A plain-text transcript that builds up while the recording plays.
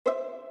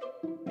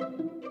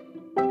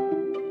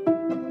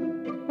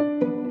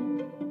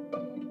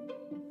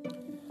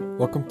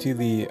Welcome to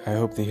the I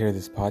Hope They Hear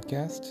This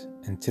podcast,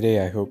 and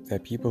today I hope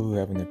that people who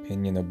have an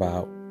opinion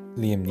about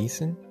Liam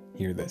Neeson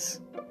hear this.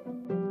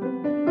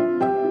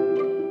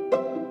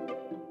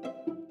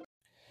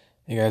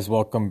 Hey guys,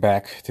 welcome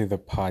back to the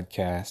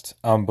podcast.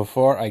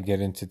 Before I get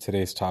into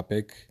today's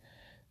topic,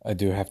 I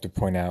do have to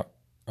point out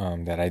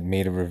that I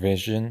made a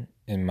revision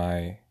in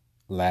my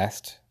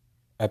last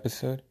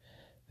episode,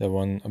 the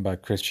one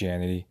about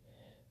Christianity,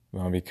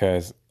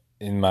 because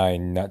in my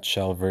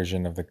nutshell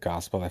version of the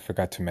gospel, I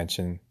forgot to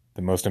mention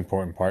the most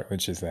important part,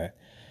 which is that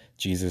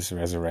Jesus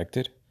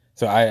resurrected.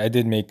 So I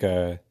did make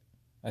an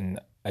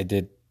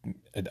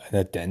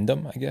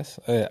addendum, I guess.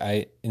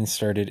 I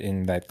inserted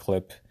in that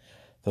clip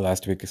the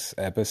last week's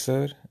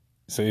episode.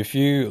 So if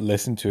you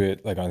listen to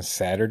it like on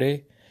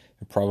Saturday,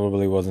 it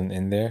probably wasn't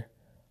in there.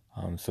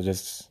 So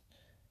just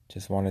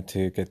wanted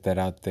to get that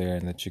out there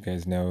and let you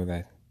guys know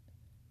that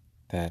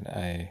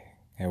I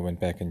went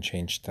back and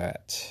changed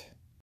that.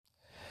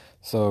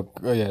 So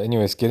yeah,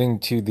 anyways, getting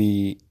to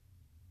the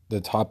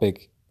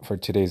topic for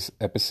today's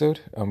episode,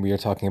 we are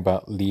talking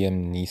about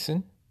Liam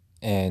Neeson.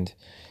 And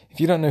if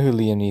you don't know who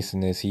Liam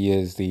Neeson is, he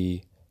is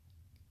the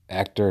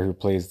actor who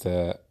plays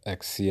the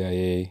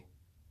ex-CIA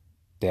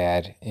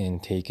dad in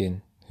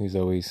Taken, who's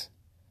always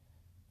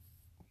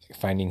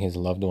finding his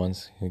loved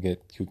ones who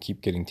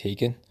keep getting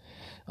taken.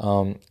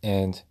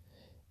 And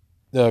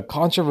the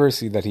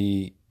controversy that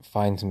he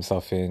finds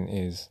himself in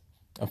is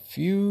a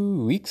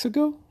few weeks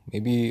ago,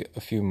 maybe a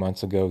few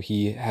months ago,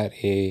 he had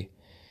a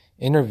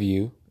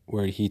interview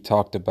where he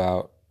talked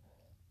about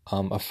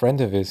a friend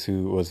of his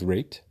who was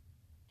raped,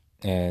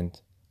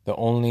 and the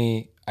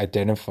only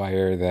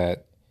identifier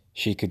that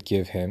she could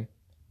give him,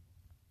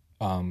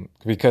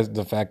 because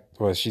the fact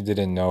was she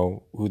didn't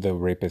know who the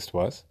rapist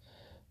was,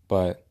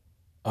 but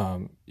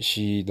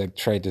she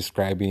tried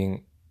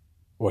describing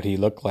what he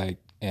looked like,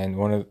 and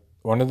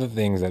one of the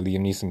things that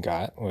Liam Neeson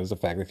got was the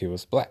fact that he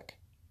was black,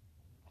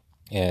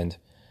 and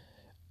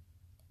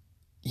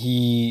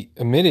he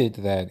admitted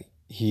that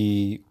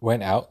he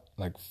went out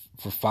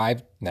for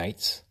 5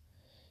 nights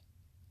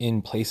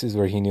in places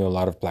where he knew a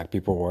lot of black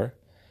people were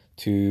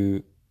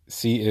to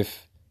see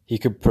if he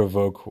could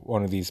provoke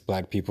one of these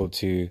black people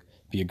to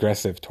be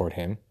aggressive toward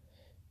him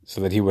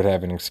so that he would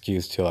have an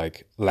excuse to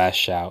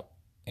lash out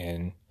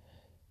and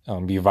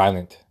be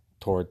violent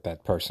toward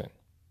that person.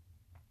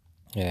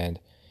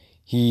 And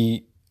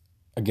he,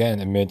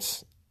 again,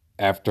 admits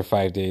after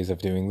 5 days of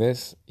doing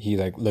this, he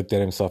looked at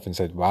himself and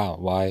said, wow,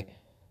 why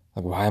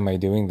am I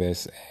doing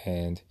this?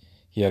 And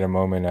he had a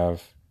moment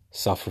of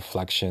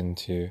self-reflection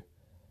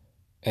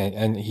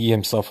and he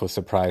himself was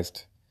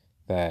surprised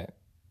that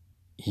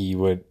he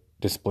would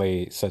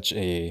display such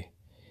a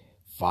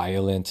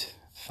violent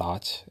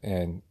thought,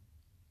 and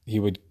he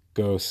would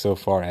go so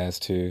far as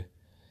to,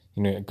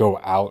 go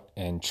out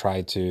and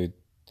try to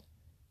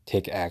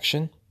take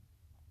action.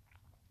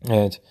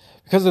 And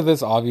because of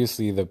this,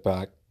 obviously the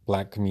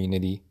black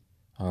community,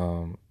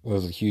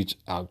 was a huge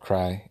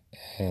outcry,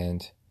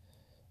 and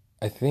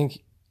I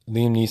think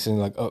Liam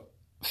Neeson, a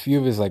few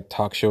of his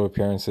talk show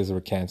appearances were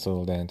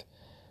canceled, and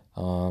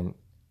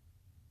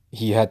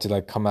he had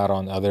to come out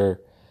on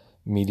other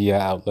media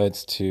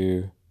outlets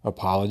to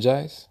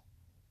apologize.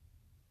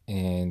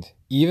 And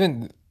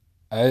even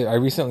I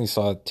recently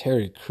saw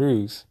Terry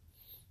Crews.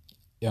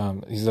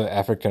 He's an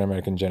African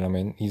American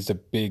gentleman. He's a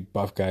big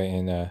buff guy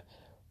in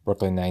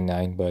Brooklyn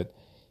Nine-Nine, but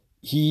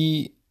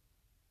he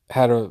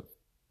faced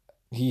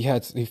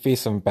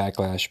some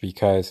backlash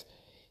because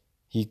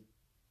he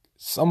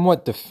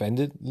somewhat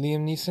defended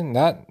Liam Neeson,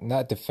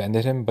 not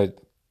defended him, but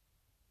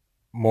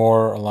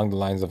more along the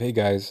lines of, hey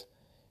guys,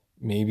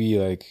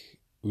 maybe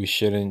we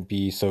shouldn't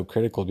be so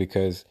critical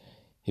because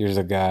here's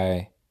a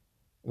guy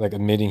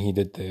admitting he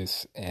did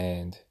this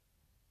and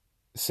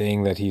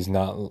saying that he's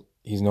no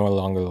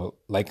longer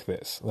like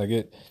this.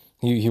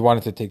 He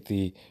wanted to take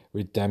the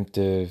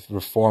redemptive,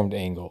 reformed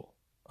angle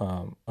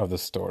of the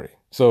story.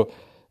 So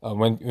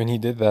when he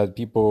did that,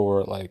 people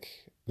were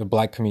the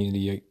black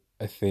community,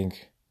 I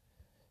think,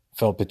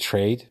 felt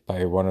betrayed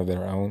by one of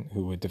their own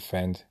who would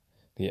defend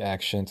the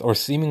actions, or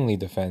seemingly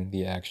defend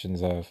the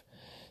actions, of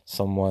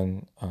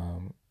someone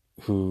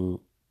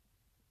who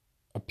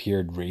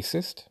appeared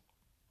racist.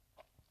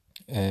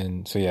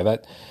 And so yeah,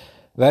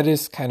 that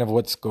is kind of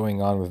what's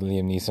going on with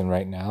Liam Neeson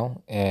right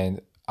now.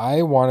 And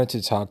I wanted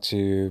to talk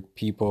to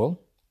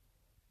people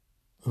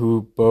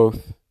who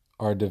both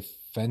are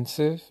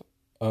defensive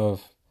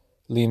of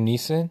Liam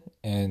Neeson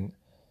and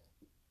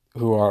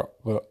who are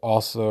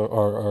also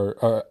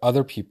or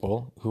other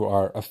people who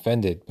are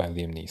offended by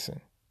Liam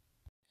Neeson.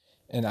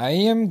 And I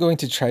am going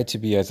to try to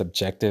be as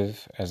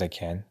objective as I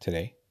can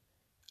today.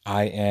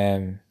 I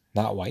am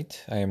not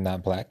white. I am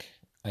not black.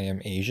 I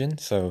am Asian.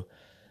 So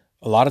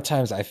a lot of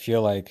times I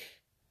feel like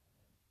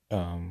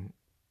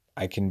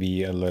I can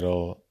be a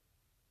little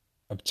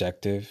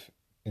objective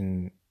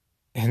in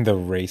the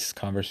race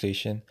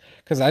conversation,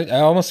 because I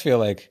almost feel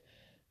like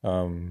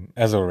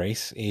as a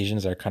race,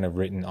 Asians are kind of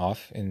written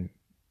off in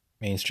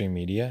mainstream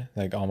media,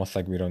 like almost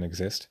like we don't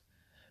exist.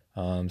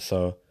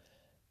 So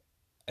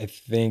I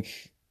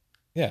think,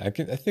 yeah, I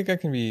think I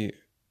can be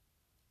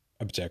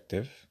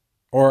objective,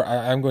 or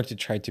I'm going to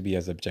try to be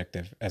as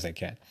objective as I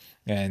can,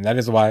 and that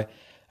is why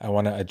I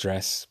want to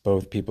address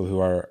both people who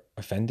are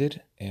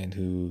offended and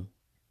who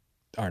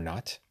are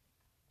not,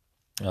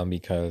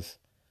 because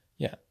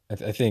yeah,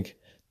 I think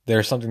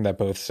there's something that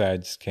both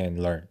sides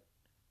can learn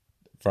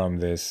from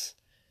this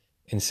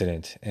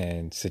incident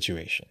and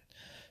situation.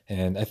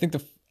 And I think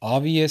the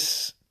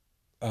obvious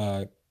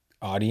uh,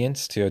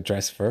 audience to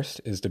address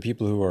first is the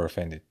people who are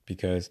offended,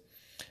 because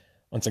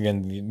once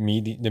again,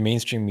 the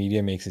mainstream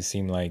media makes it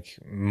seem like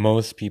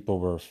most people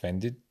were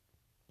offended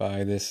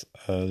by this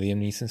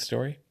Liam Neeson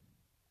story.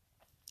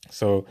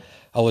 So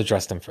I'll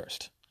address them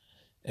first.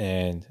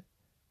 And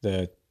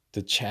the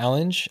the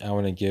challenge I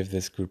want to give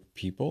this group of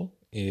people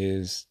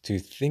is to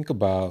think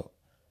about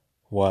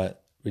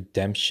what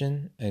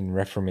redemption and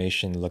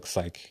reformation looks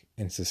like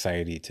in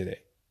society today.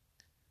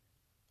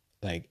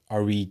 Like,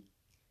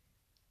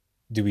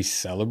 do we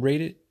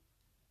celebrate it?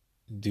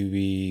 Do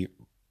we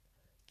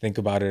think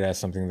about it as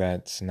something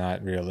that's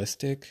not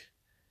realistic?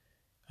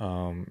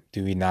 Do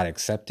we not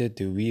accept it?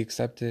 Do we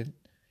accept it?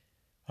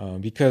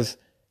 Because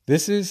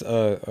this is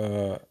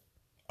a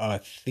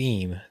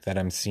theme that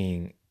I'm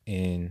seeing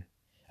in,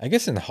 I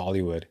guess, in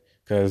Hollywood.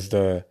 Because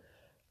the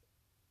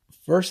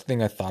first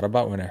thing I thought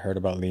about when I heard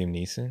about Liam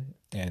Neeson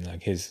and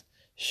like his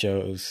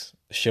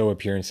show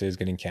appearances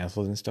getting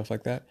canceled and stuff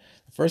like that,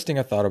 the first thing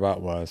I thought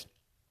about was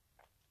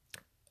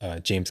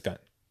James Gunn,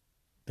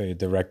 the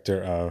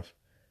director of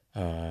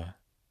uh,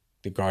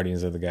 the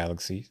Guardians of the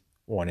Galaxy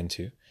 1 and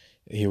 2.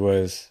 He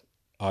was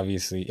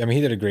obviously, I mean,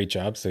 he did a great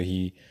job, so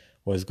he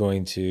was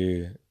going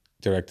to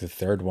direct the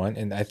third one.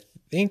 And I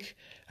think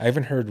I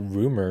even heard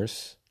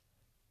rumors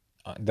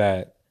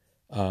that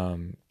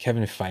Kevin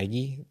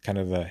Feige, kind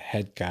of the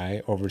head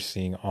guy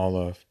overseeing all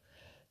of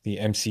the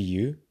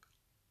MCU,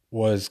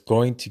 was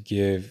going to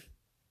give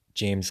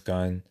James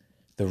Gunn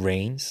the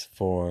reins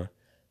for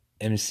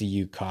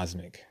MCU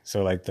Cosmic.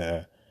 So, like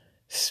the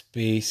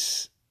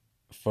space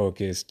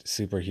focused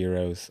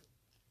superheroes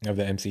of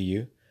the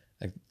MCU,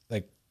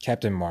 like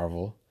Captain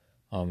Marvel,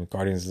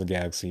 Guardians of the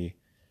Galaxy.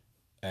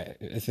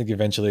 I think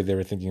eventually they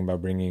were thinking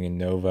about bringing in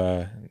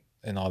Nova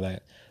and all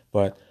that,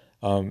 but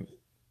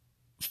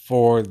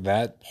for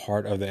that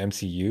part of the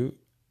MCU,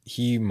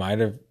 he might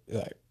have.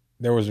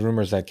 There was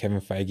rumors that Kevin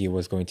Feige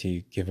was going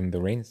to give him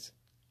the reins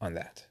on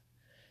that,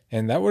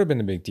 and that would have been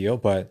a big deal.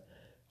 But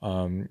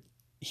um,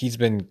 he's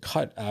been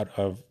cut out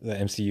of the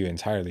MCU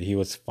entirely. He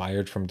was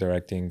fired from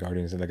directing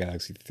Guardians of the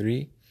Galaxy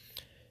 3,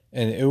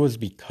 and it was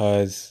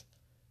because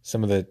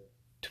some of the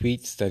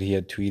tweets that he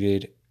had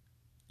tweeted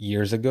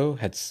years ago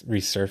had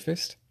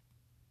resurfaced.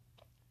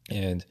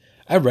 And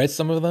I read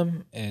some of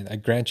them, and I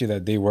grant you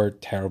that they were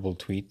terrible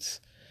tweets.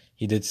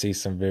 He did say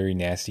some very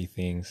nasty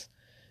things,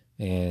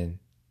 and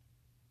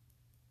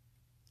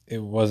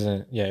it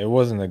wasn't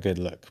a good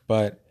look.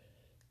 But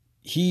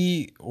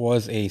he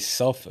was a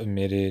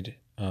self-admitted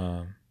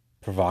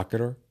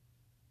provocateur,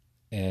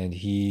 and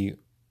he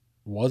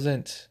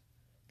wasn't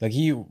like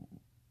he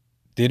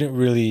didn't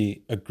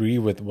really agree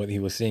with what he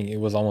was saying. It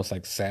was almost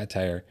like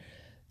satire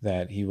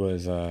that he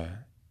was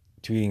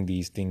tweeting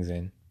these things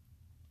in.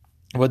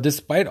 But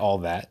despite all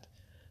that,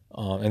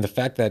 and the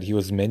fact that he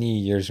was many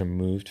years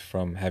removed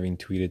from having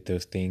tweeted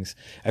those things,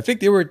 I think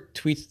there were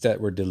tweets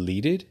that were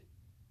deleted.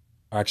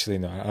 Actually,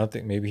 no, I don't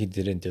think, maybe he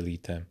didn't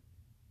delete them.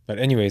 But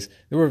anyways,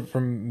 they were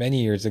from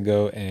many years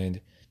ago,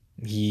 and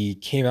he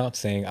came out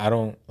saying, "I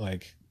don't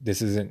like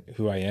this isn't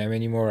who I am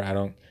anymore. I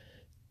don't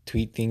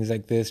tweet things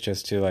like this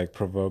just to like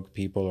provoke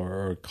people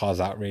or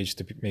cause outrage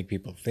to make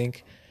people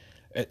think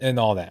and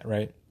all that,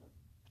 right?"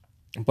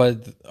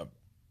 But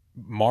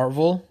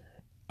Marvel,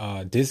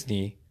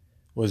 Disney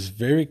was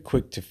very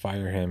quick to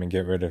fire him and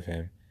get rid of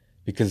him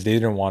because they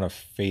didn't want to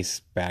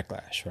face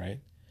backlash,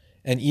 right?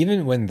 And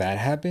even when that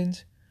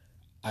happened,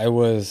 I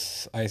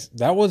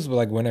that was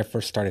like when I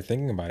first started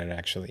thinking about it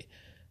actually,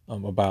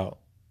 about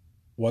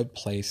what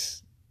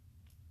place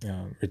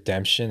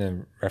redemption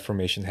and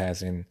reformation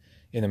has in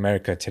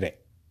America today.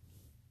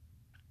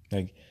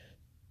 Like,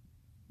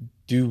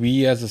 do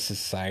we as a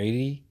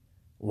society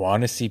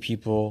want to see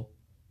people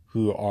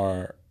who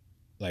are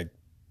like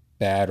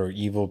bad or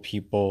evil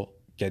people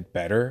get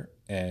better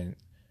and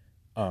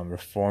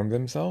reform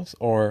themselves,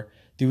 or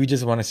do we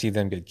just want to see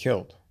them get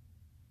killed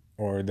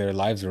or their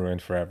lives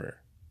ruined forever?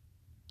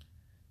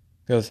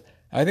 Because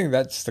I think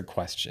that's the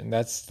question.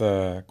 That's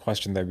the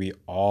question that we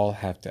all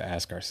have to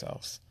ask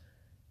ourselves.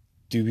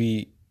 Do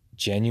we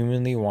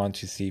genuinely want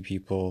to see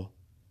people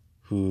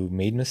who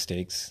made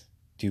mistakes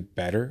do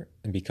better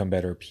and become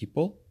better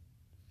people?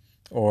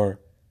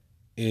 Or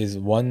is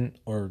one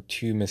or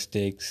two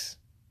mistakes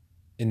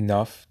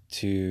enough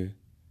to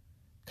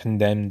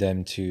condemn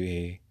them to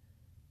a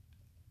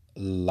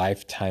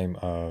lifetime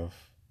of,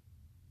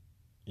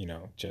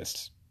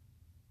 just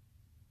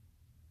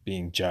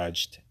being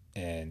judged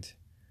and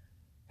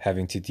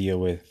having to deal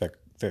with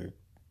the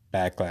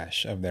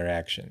backlash of their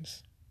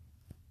actions?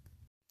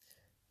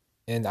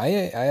 And I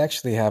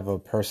actually have a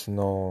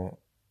personal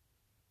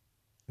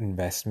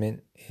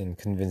investment in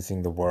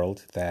convincing the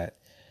world that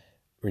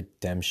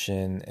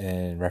redemption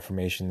and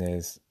reformation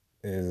is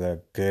a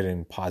good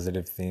and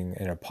positive thing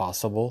and a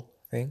possible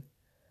thing.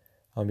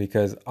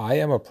 Because I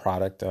am a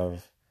product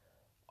of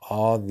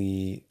all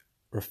the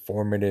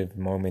reformative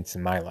moments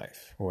in my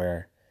life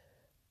where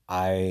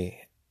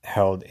I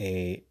held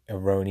a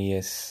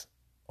erroneous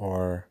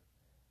or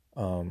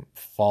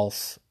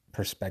false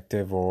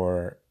perspective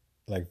or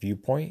like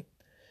viewpoint,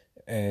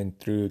 and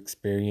through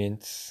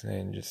experience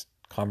and just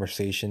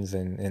conversations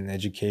and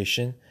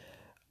education,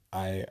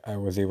 I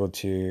was able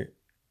to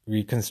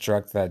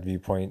reconstruct that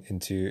viewpoint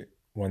into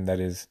one that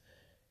is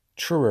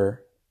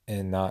truer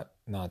and not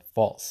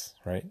false,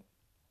 right?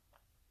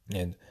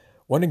 And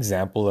one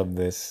example of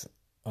this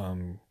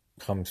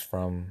comes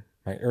from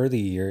my early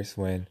years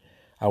when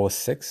I was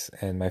 6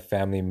 and my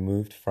family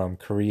moved from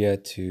Korea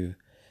to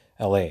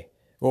LA.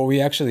 Well,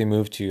 we actually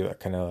moved to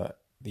kind of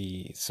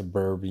the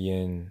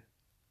suburban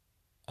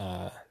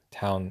uh,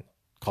 town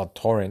called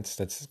Torrance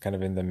that's kind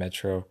of in the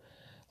metro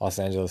Los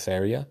Angeles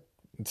area.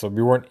 So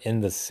we weren't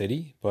in the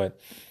city, but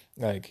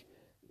like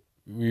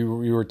we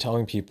were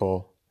telling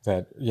people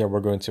that yeah, we're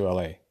going to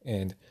LA.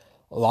 And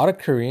a lot of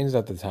Koreans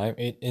at the time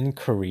in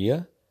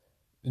Korea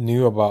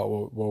knew about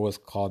what was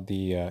called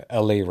the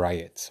LA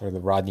riots or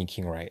the Rodney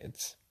King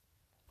riots.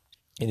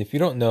 And if you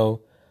don't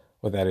know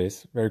what that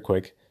is, very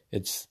quick,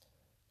 it's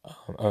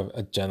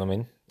a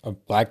gentleman, a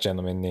black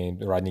gentleman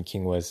named Rodney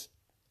King was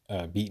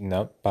beaten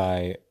up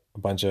by a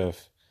bunch of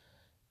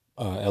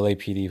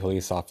LAPD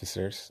police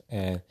officers,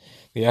 and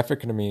the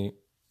African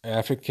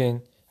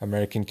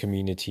American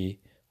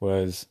community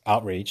was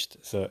outraged.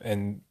 So,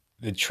 and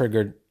it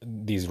triggered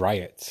these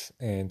riots.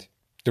 And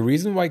the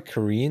reason why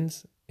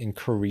Koreans in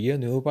Korea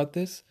knew about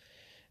this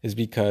is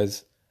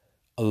because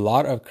a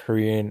lot of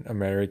Korean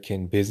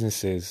American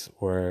businesses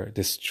were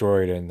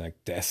destroyed and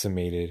like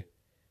decimated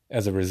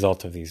as a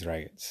result of these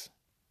riots.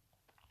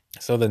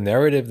 So the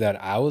narrative that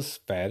I was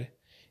fed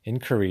in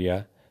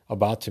Korea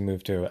about to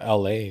move to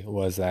LA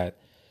was that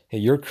hey,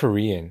 you're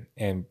Korean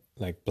and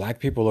like black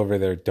people over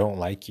there don't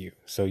like you.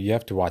 So you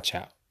have to watch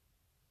out.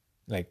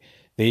 Like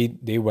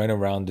they went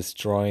around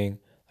destroying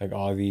like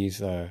all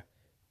these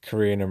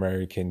Korean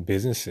American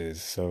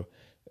businesses. So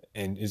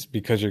and it's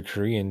because you're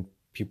Korean,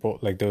 people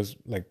like those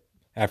like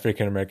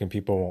African American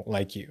people won't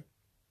like you.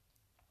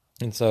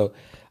 And so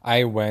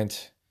I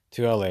went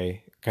to LA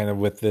kind of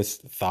with this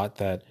thought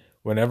that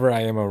whenever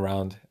I am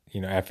around,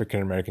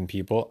 African American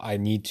people, I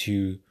need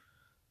to,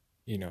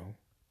 you know,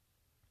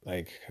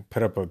 like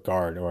put up a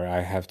guard or I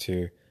have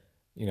to,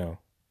 you know,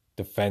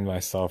 defend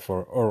myself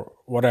or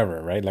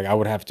whatever, right? Like I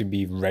would have to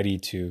be ready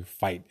to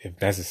fight if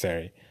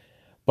necessary.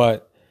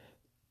 But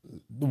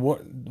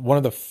one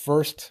of the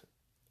first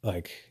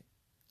like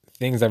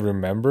things I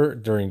remember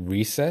during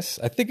recess,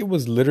 I think it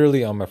was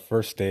literally on my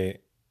first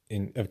day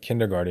in of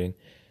kindergarten.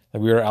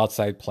 Like we were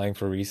outside playing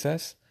for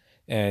recess,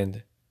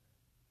 and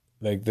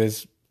like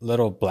this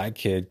little black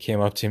kid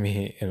came up to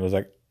me and was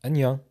like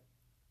 "안녕,"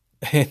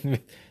 and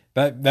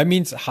that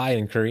means hi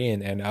in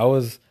Korean, and I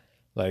was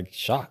like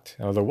shocked.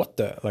 I was like, "What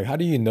the? Like, how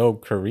do you know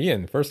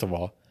Korean?" First of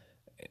all,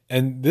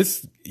 and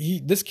this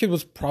kid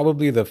was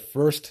probably the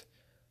first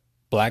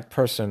black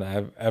person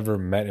I've ever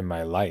met in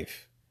my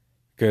life,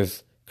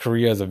 because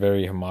Korea is a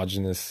very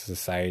homogenous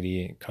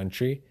society and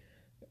country.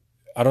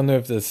 I don't know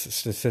if this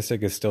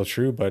statistic is still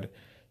true, but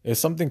it's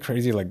something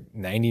crazy like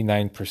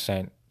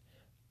 99%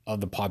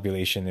 of the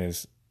population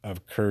is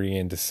of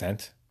Korean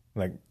descent.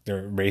 Like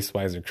they're race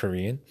wise are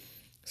Korean.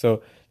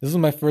 So this is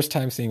my first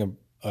time seeing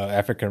a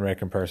African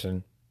American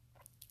person,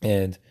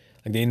 and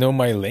like they know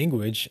my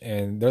language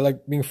and they're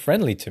like being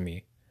friendly to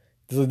me.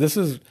 So this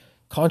is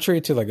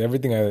contrary to like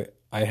everything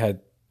I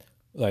had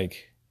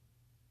like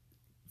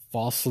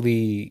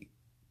falsely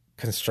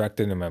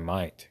constructed in my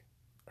mind,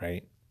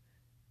 right?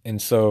 And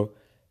so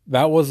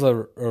that was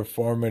a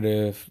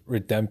formative,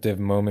 redemptive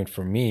moment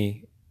for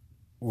me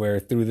where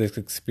through this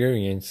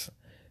experience,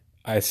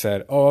 I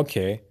said, oh,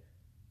 okay,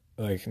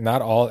 like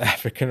not all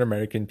African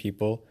American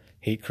people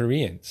hate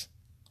Koreans,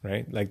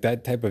 right? Like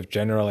that type of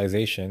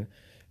generalization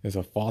is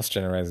a false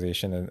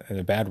generalization and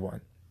a bad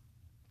one.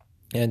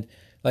 And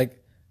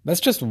like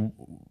that's just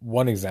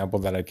one example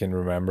that I can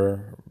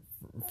remember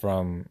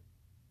from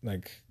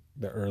like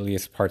the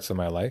earliest parts of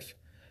my life.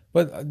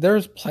 But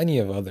there's plenty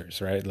of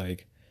others, right?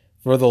 Like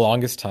for the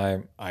longest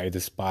time, I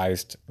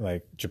despised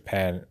like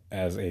Japan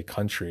as a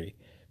country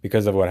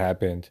because of what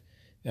happened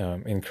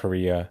in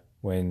Korea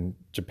when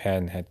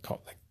Japan had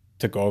like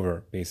took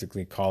over,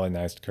 basically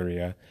colonized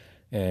Korea,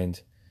 and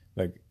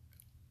like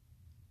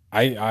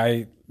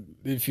I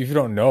if you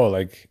don't know,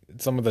 like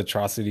some of the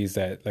atrocities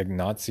that like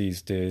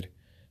Nazis did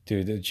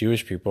to the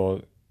Jewish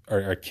people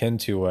are akin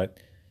to what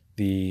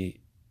the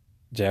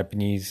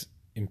Japanese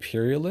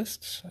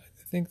imperialists, I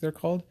think they're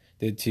called,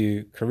 did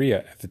to Korea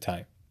at the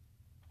time.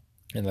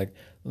 And like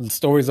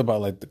stories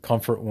about like the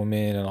comfort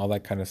woman and all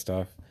that kind of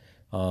stuff.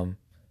 Um,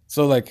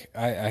 so like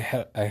I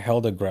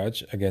held a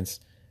grudge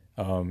against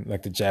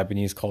like the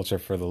Japanese culture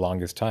for the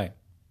longest time.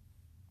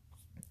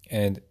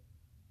 And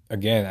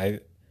again,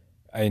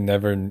 I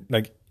never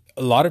like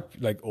a lot of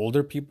like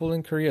older people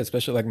in Korea,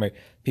 especially like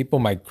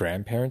my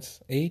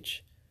grandparents'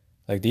 age,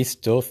 like they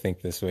still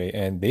think this way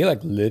and they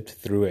like lived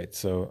through it.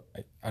 So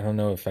I don't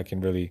know if I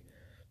can really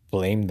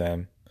blame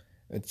them.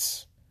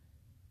 It's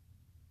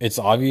it's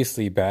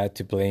obviously bad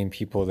to blame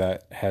people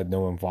that had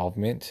no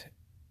involvement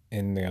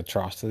in the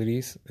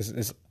atrocities.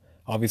 It's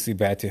obviously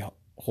bad to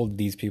hold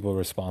these people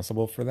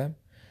responsible for them.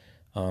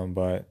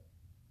 But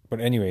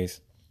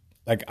anyways,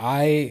 like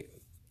I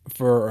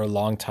for a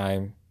long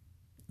time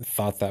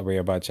thought that way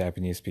about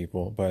Japanese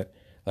people, but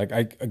like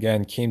I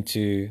again came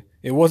to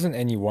it wasn't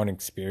any one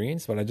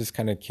experience, but I just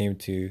kind of came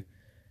to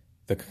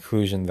the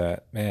conclusion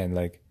that man,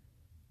 like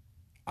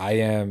I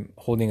am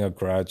holding a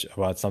grudge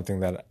about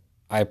something that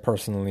I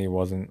personally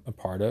wasn't a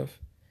part of,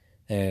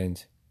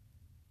 and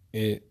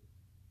it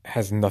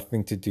has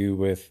nothing to do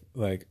with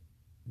like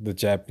the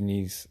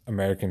Japanese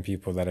American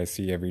people that I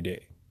see every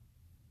day.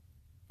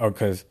 Oh,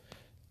 because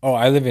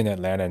I live in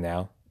Atlanta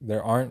now.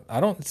 There aren't I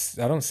don't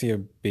see a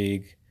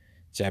big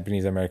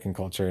Japanese American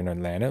culture in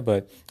Atlanta,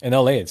 but in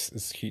LA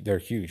they're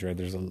huge, right?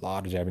 There's a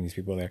lot of Japanese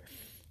people there,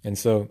 and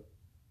so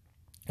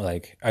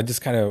like I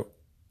just kind of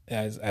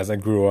as I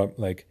grew up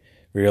like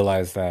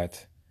realized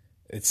that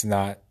it's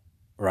not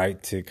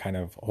right to kind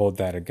of hold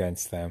that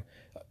against them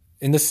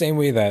in the same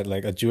way that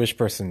like a Jewish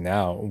person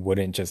now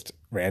wouldn't just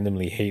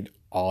randomly hate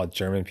all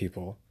German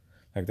people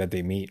like that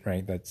they meet,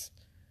 right?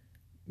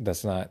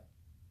 That's not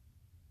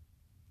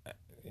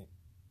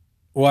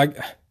well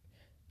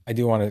I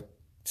do want to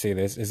say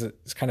this is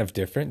it's kind of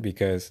different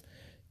because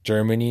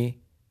Germany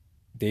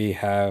they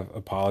have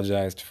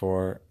apologized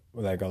for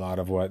like a lot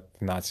of what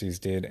Nazis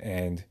did,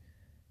 and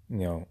you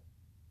know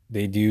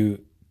they do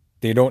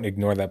they don't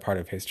ignore that part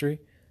of history.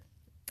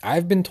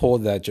 I've been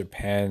told that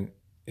Japan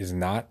is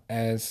not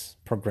as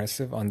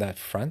progressive on that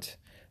front.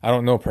 I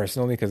don't know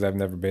personally because I've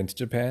never been to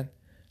Japan,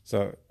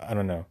 so I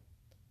don't know.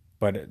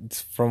 But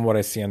it's from what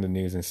I see on the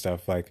news and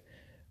stuff, like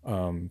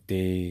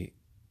they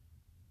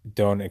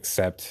don't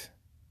accept,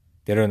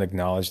 they don't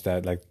acknowledge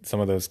that like some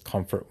of those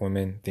comfort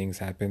women things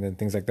happen and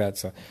things like that.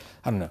 So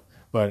I don't know.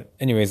 But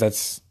anyways,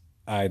 that's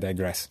I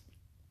digress.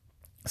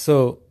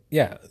 So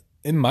yeah,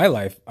 in my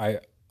life,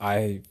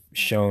 I've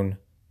shown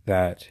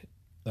that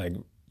like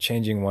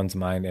changing one's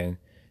mind and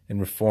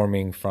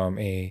reforming from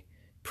a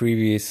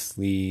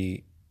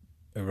previously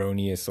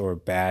erroneous or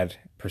bad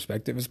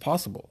perspective is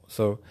possible.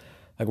 So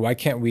like why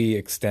can't we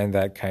extend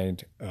that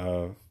kind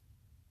of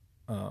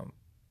um,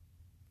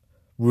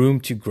 room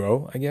to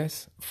grow, I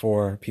guess,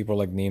 for people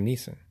like Liam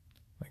Neeson?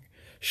 Like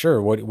sure,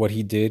 what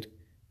he did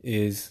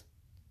is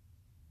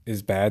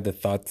is bad. The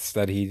thoughts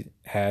that he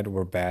had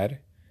were bad.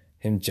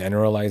 Him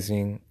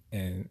generalizing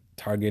and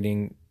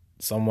targeting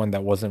someone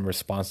that wasn't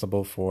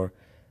responsible for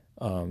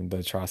the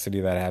atrocity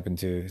that happened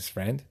to his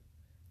friend,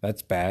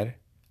 that's bad.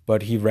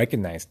 But he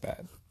recognized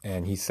that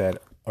and he said,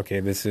 okay,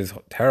 this is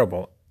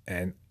terrible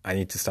and I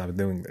need to stop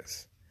doing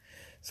this.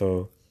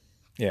 So,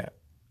 yeah,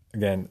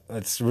 again,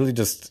 it's really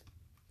just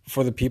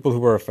for the people who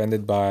were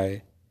offended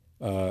by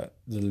the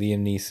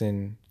Liam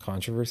Neeson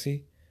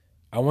controversy.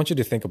 I want you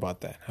to think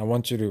about that. I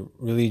want you to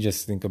really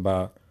just think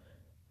about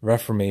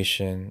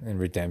reformation and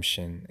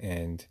redemption,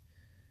 and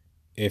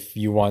if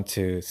you want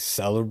to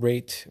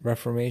celebrate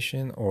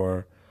reformation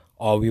or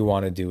all we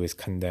want to do is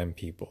condemn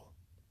people.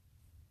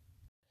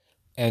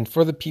 And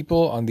for the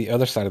people on the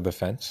other side of the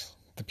fence,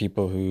 the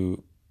people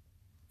who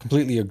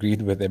completely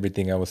agreed with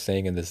everything I was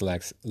saying in this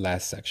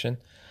last section,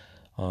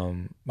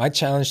 my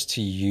challenge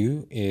to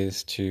you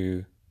is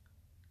to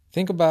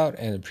think about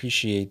and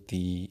appreciate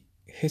the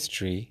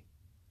history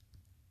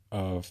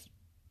of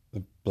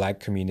the black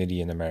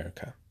community in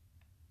America.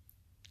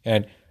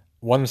 And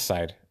one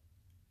side,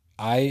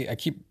 I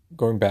keep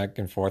going back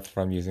and forth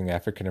from using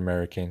African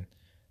American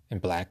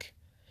and black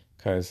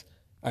because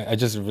I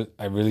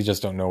really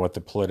just don't know what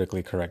the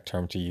politically correct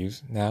term to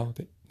use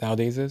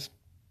nowadays is,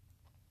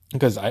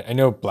 because I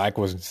know black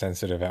was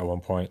sensitive at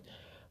one point,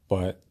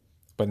 but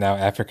now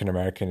African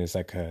American is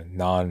like a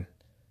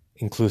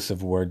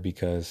non-inclusive word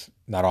because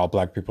not all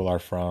black people are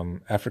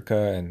from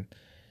Africa and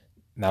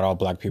not all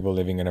black people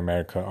living in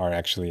America are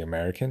actually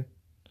American.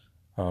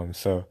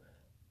 So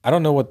I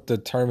don't know what the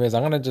term is.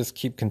 I'm gonna just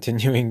keep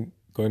continuing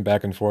going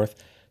back and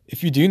forth.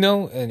 If you do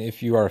know, and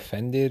if you are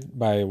offended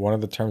by one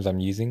of the terms I'm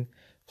using,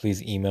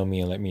 please email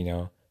me and let me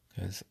know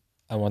because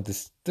I want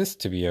this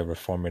to be a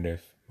reformative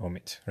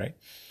moment, right?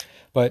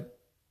 But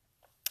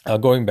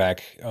going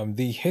back,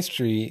 the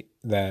history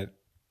that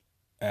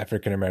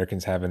African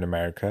Americans have in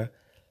America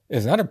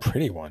is not a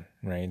pretty one,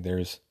 right?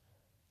 There's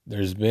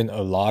been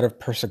a lot of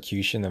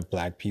persecution of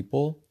black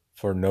people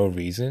for no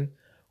reason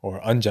or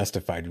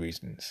unjustified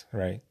reasons,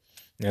 right?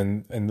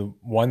 And the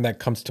one that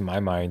comes to my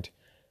mind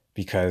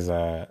because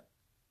I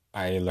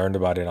learned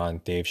about it on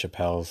Dave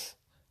Chappelle's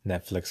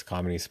Netflix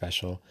comedy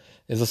special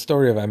is the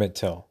story of Emmett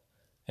Till.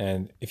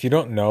 And if you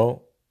don't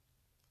know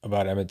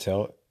about Emmett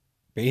Till,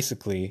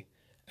 basically,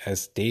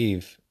 as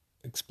Dave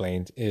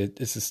explained,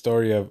 it's a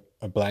story of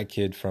a black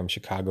kid from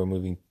Chicago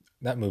moving,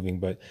 not moving,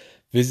 but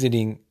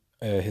visiting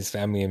his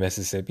family in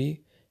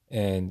Mississippi,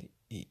 and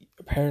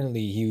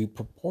apparently he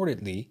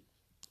purportedly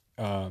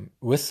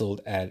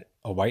whistled at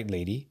a white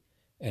lady,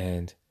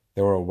 and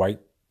there were white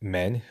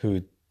men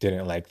who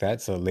didn't like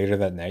that. So later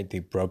that night, they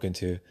broke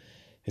into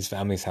his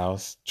family's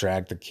house,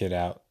 dragged the kid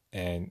out,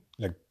 and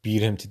like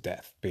beat him to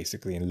death,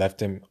 basically, and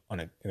left him on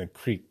a in a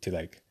creek to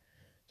like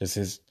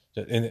just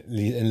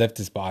and left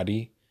his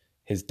body,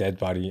 his dead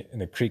body,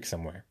 in a creek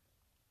somewhere.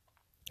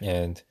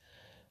 And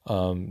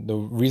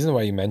the reason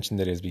why you mentioned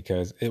it is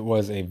because it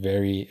was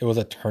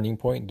a turning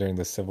point during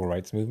the civil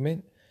rights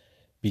movement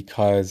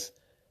because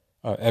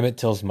Emmett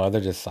Till's mother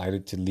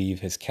decided to leave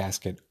his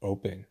casket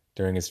open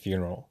during his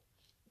funeral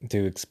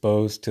to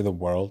expose to the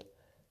world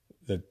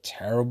the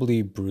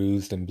terribly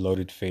bruised and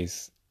bloated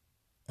face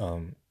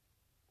um,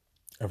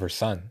 of her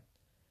son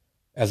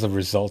as a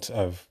result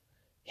of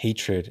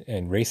hatred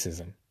and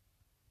racism.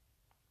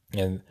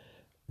 And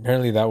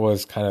apparently that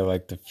was kind of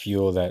like the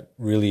fuel that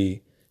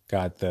really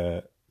got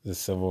the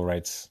civil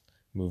rights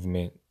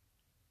movement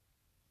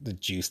the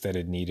juice that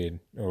it needed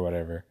or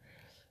whatever.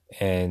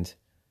 And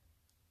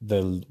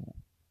the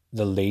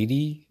the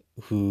lady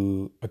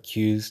who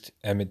accused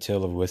Emmett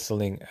Till of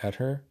whistling at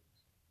her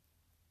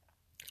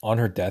on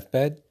her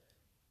deathbed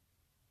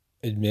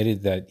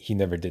admitted that he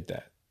never did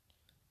that.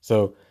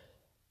 So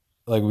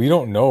like we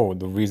don't know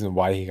the reason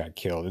why he got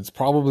killed. It's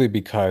probably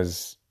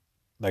because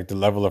like the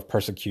level of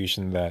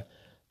persecution that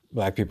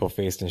black people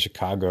faced in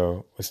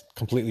Chicago was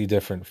completely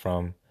different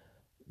from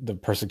the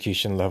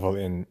persecution level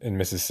in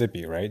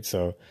Mississippi, right?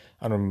 So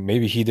I don't know,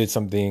 maybe he did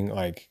something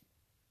like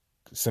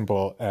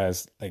simple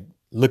as like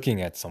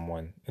looking at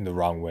someone in the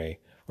wrong way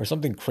or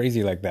something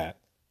crazy like that,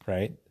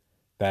 right?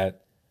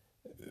 That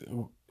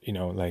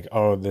like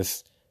oh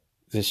this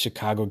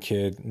Chicago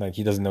kid like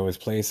he doesn't know his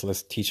place, so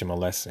let's teach him a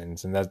lesson,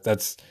 and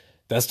that's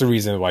the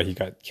reason why he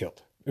got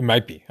killed. It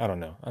might be, I don't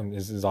know.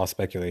 This is all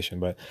speculation,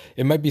 but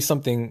it might be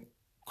something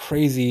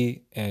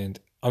crazy and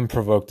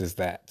unprovoked as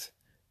that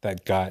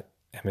got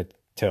Emmett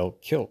Till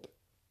killed.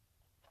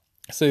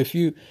 So if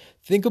you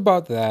think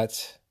about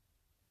that,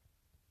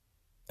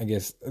 I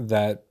guess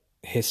that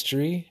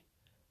history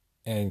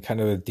and kind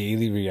of the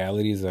daily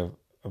realities of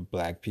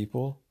black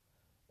people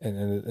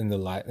and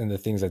the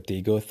things that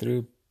they go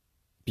through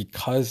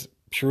because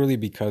purely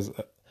because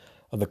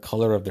of the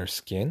color of their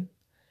skin,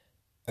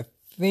 I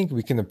think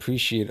we can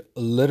appreciate a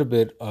little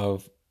bit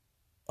of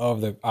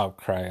the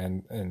outcry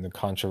and the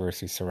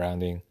controversy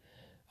surrounding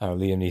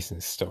Liam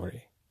Neeson's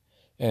story.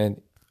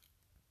 And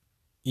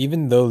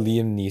even though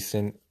Liam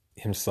Neeson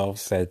himself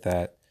said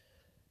that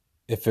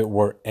if it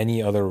were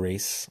any other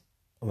race,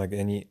 like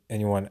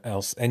anyone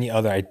else, any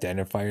other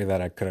identifier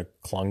that I could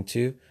have clung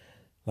to,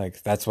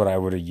 like that's what I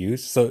would have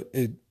used. So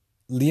Liam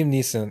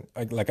Neeson,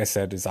 like I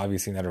said, is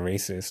obviously not a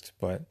racist,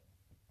 but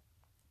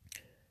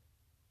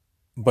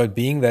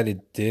being that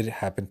it did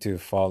happen to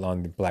fall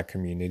on the black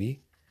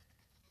community,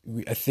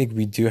 I think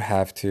we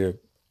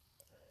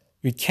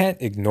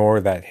can't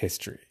ignore that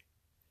history.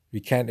 We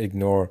can't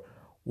ignore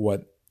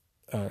what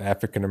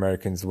African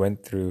Americans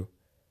went through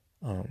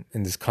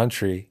in this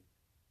country,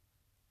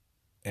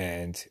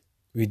 and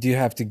we do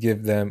have to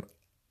give them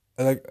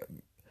like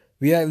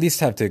we at least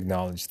have to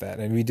acknowledge that,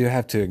 and we do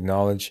have to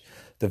acknowledge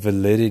the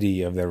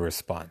validity of their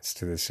response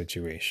to the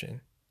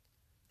situation,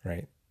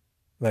 right?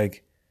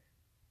 Like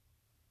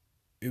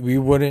we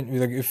wouldn't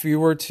like if we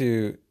were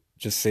to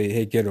just say,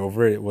 "Hey, get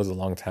over it. It was a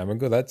long time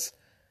ago." That's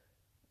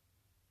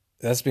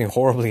being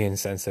horribly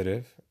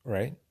insensitive,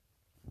 right?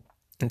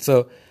 And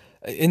so,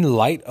 in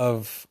light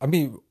of, I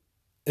mean,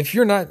 if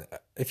you're not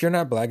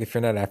black, if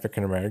you're not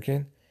African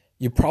American,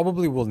 you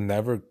probably will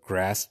never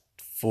grasp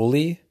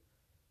fully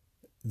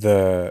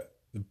the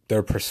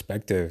their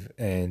perspective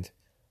and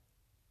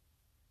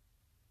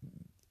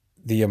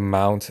the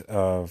amount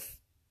of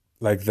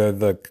like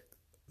the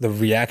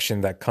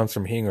reaction that comes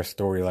from hearing a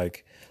story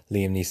like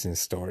Liam Neeson's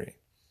story.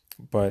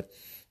 But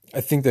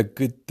I think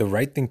the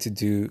right thing to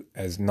do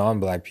as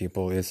non-black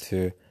people is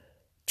to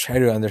try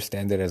to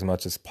understand it as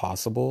much as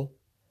possible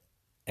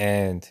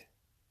and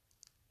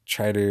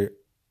try to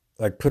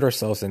like put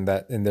ourselves in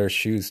their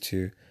shoes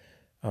to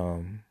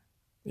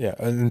yeah,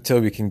 until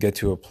we can get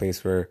to a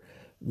place where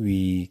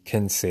we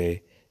can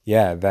say,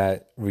 yeah,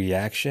 that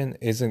reaction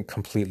isn't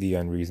completely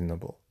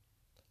unreasonable.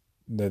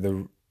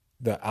 The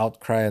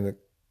outcry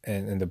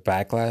and the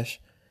backlash,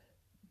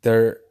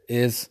 there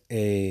is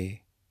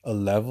a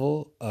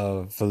level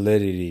of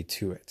validity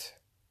to it.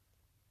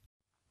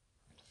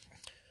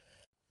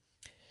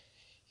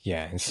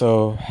 Yeah, and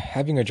so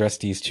having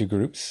addressed these two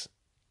groups,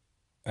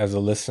 as a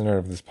listener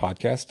of this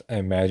podcast, I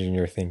imagine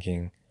you're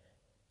thinking,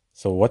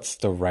 so what's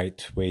the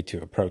right way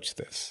to approach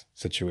this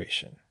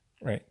situation,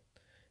 right?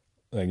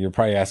 Like you're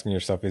probably asking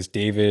yourself, is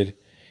David,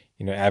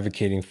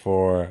 advocating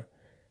for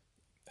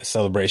a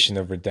celebration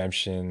of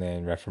redemption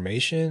and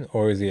reformation,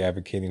 or is he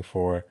advocating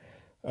for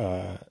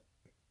uh,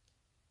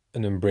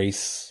 an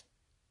embracement,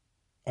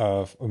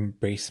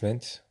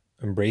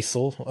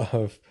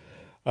 of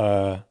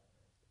uh,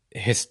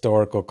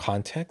 historical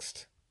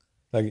context?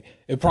 Like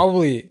it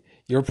probably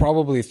you're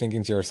probably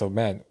thinking to yourself,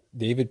 man,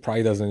 David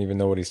probably doesn't even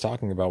know what he's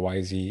talking about. Why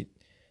is he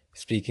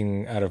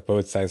speaking out of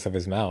both sides of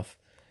his mouth?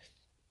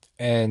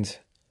 And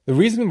the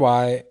reason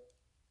why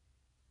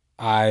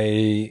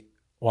I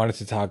wanted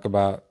to talk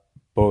about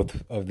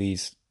both of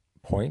these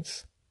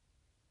points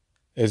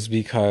is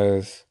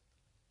because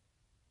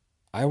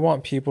I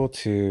want people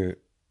to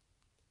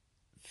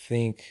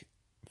think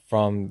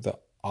from the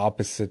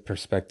opposite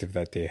perspective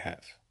that they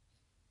have.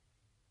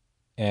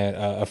 And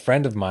a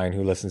friend of mine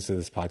who listens to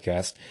this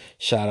podcast,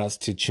 shout outs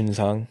to Chun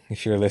Sung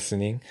if you're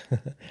listening.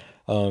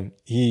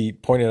 He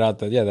pointed out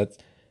that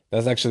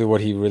that's actually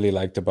what he really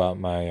liked about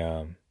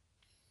my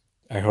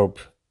I hope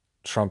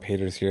Trump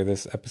haters hear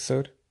this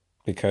episode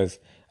because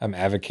I'm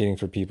advocating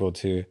for people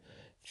to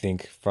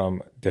think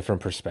from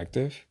different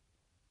perspective.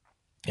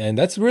 And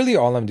that's really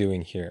all I'm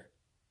doing here.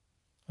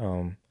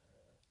 Um,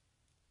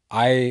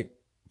 I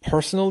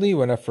personally,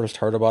 when I first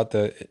heard about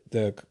the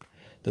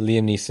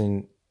Liam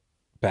Neeson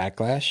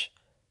backlash,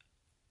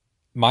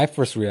 my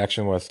first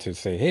reaction was to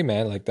say, "Hey,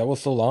 man, like that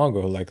was so long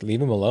ago. Like,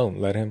 leave him alone.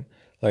 Let him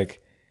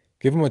like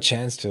give him a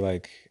chance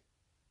to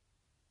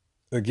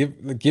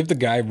give the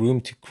guy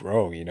room to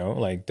grow. You know,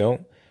 like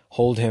don't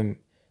hold him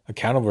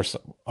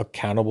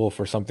accountable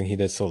for something he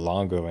did so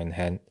long ago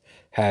and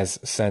has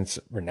since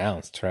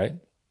renounced, right?"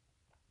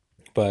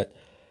 But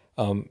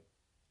um,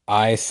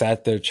 I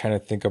sat there trying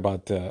to think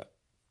about the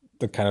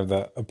kind of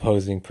the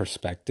opposing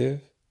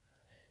perspective.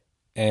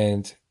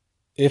 And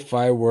if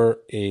I were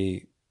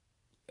a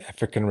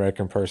African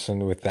American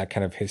person with that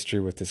kind of history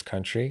with this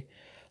country,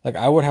 like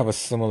I would have a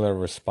similar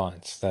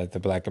response that the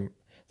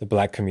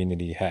black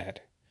community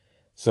had.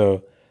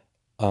 So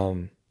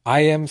I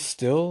am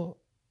still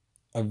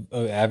a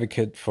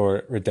advocate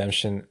for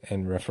redemption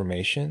and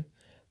reformation,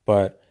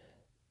 but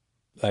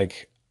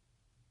like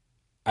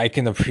I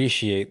can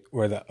appreciate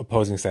where the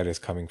opposing side is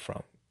coming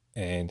from,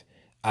 and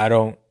I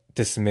don't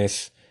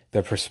dismiss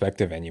their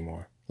perspective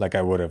anymore like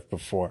I would have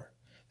before.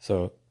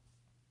 So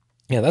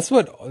yeah, that's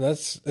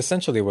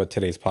essentially what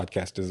today's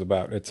podcast is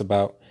about. It's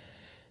about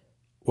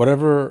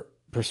whatever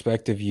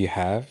perspective you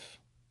have,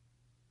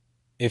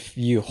 if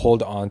you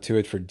hold on to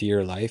it for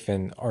dear life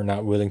and are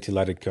not willing to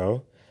let it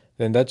go,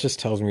 then that just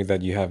tells me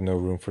that you have no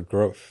room for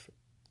growth.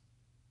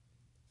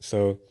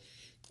 So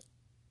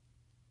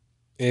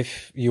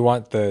if you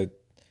want the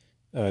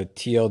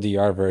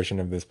TLDR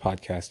version of this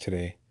podcast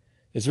today,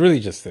 it's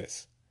really just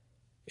this.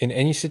 In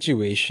any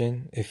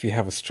situation, if you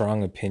have a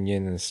strong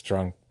opinion and a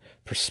strong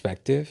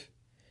perspective,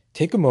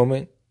 take a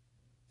moment,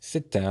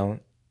 sit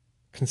down,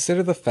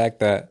 consider the fact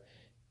that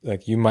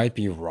like you might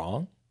be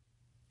wrong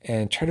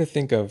and try to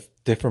think of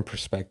different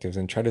perspectives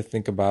and try to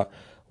think about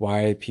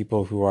why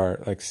people who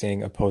are like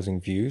saying opposing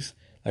views,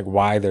 like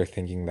why they're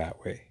thinking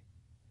that way.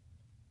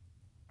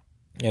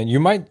 And you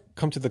might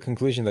come to the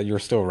conclusion that you're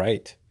still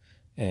right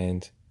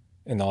and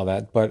all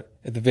that, but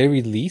at the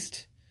very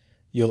least,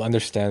 you'll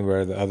understand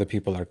where the other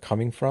people are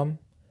coming from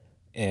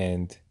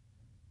and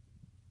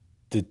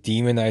the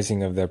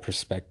demonizing of their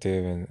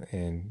perspective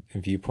and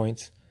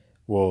viewpoints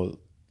will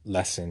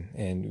lessen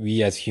and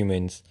we as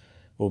humans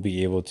will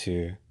be able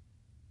to,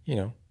 you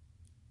know,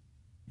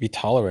 be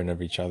tolerant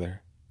of each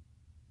other.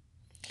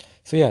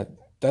 So yeah,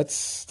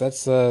 that's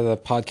the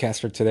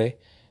podcast for today.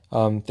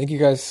 Thank you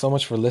guys so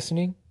much for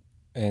listening.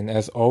 And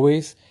as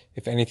always,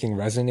 if anything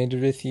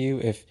resonated with you,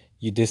 if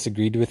you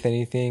disagreed with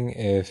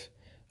anything,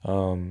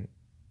 um,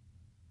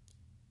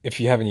 if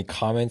you have any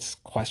comments,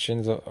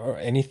 questions, or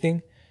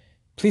anything,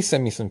 please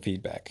send me some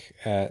feedback.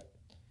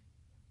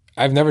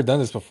 I've never done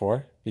this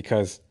before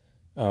because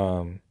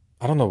I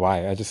don't know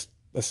why. I just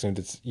assumed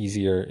it's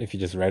easier if you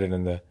just write it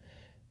in the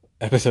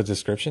episode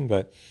description,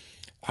 but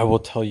I will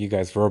tell you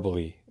guys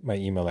verbally my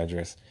email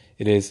address.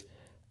 It is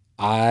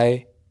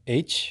ihtht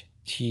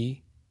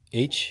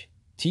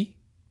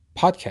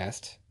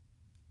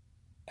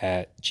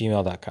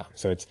podcast@gmail.com.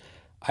 So it's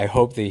I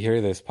hope they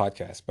hear this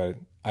podcast, but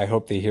I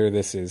hope they hear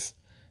this is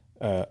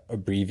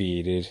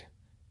abbreviated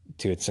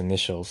to its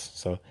initials.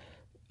 So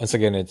once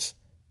again, it's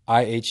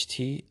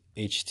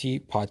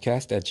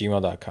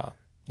ihthtpodcast@gmail.com.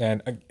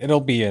 And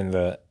it'll be in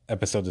the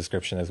episode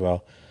description as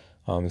well.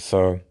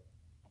 So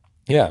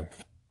yeah,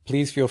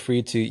 please feel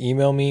free to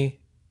email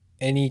me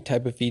any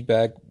type of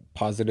feedback,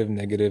 positive,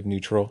 negative,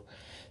 neutral.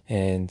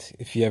 And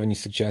if you have any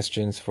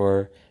suggestions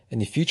for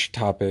any future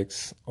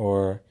topics,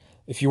 or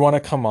if you want to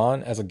come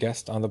on as a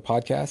guest on the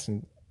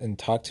podcast and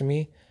talk to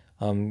me,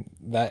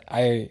 that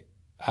I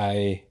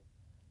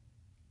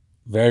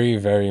very,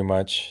 very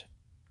much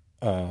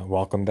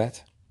welcome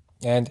that.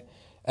 And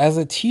as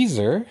a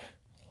teaser,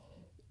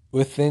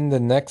 within the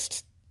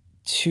next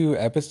 2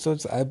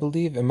 episodes, I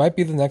believe, it might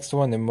be the next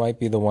one, it might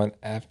be the one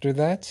after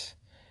that,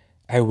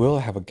 I will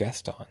have a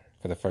guest on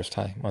for the first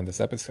time on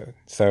this episode.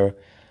 So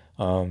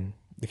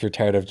if you're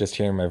tired of just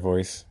hearing my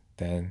voice,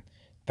 then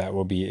that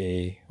will be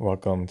a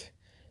welcomed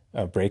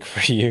break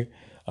for you.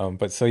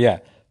 But so yeah,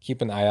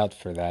 keep an eye out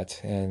for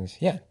that. And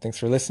yeah, thanks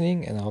for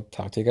listening, and I'll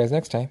talk to you guys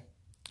next time.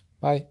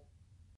 Bye.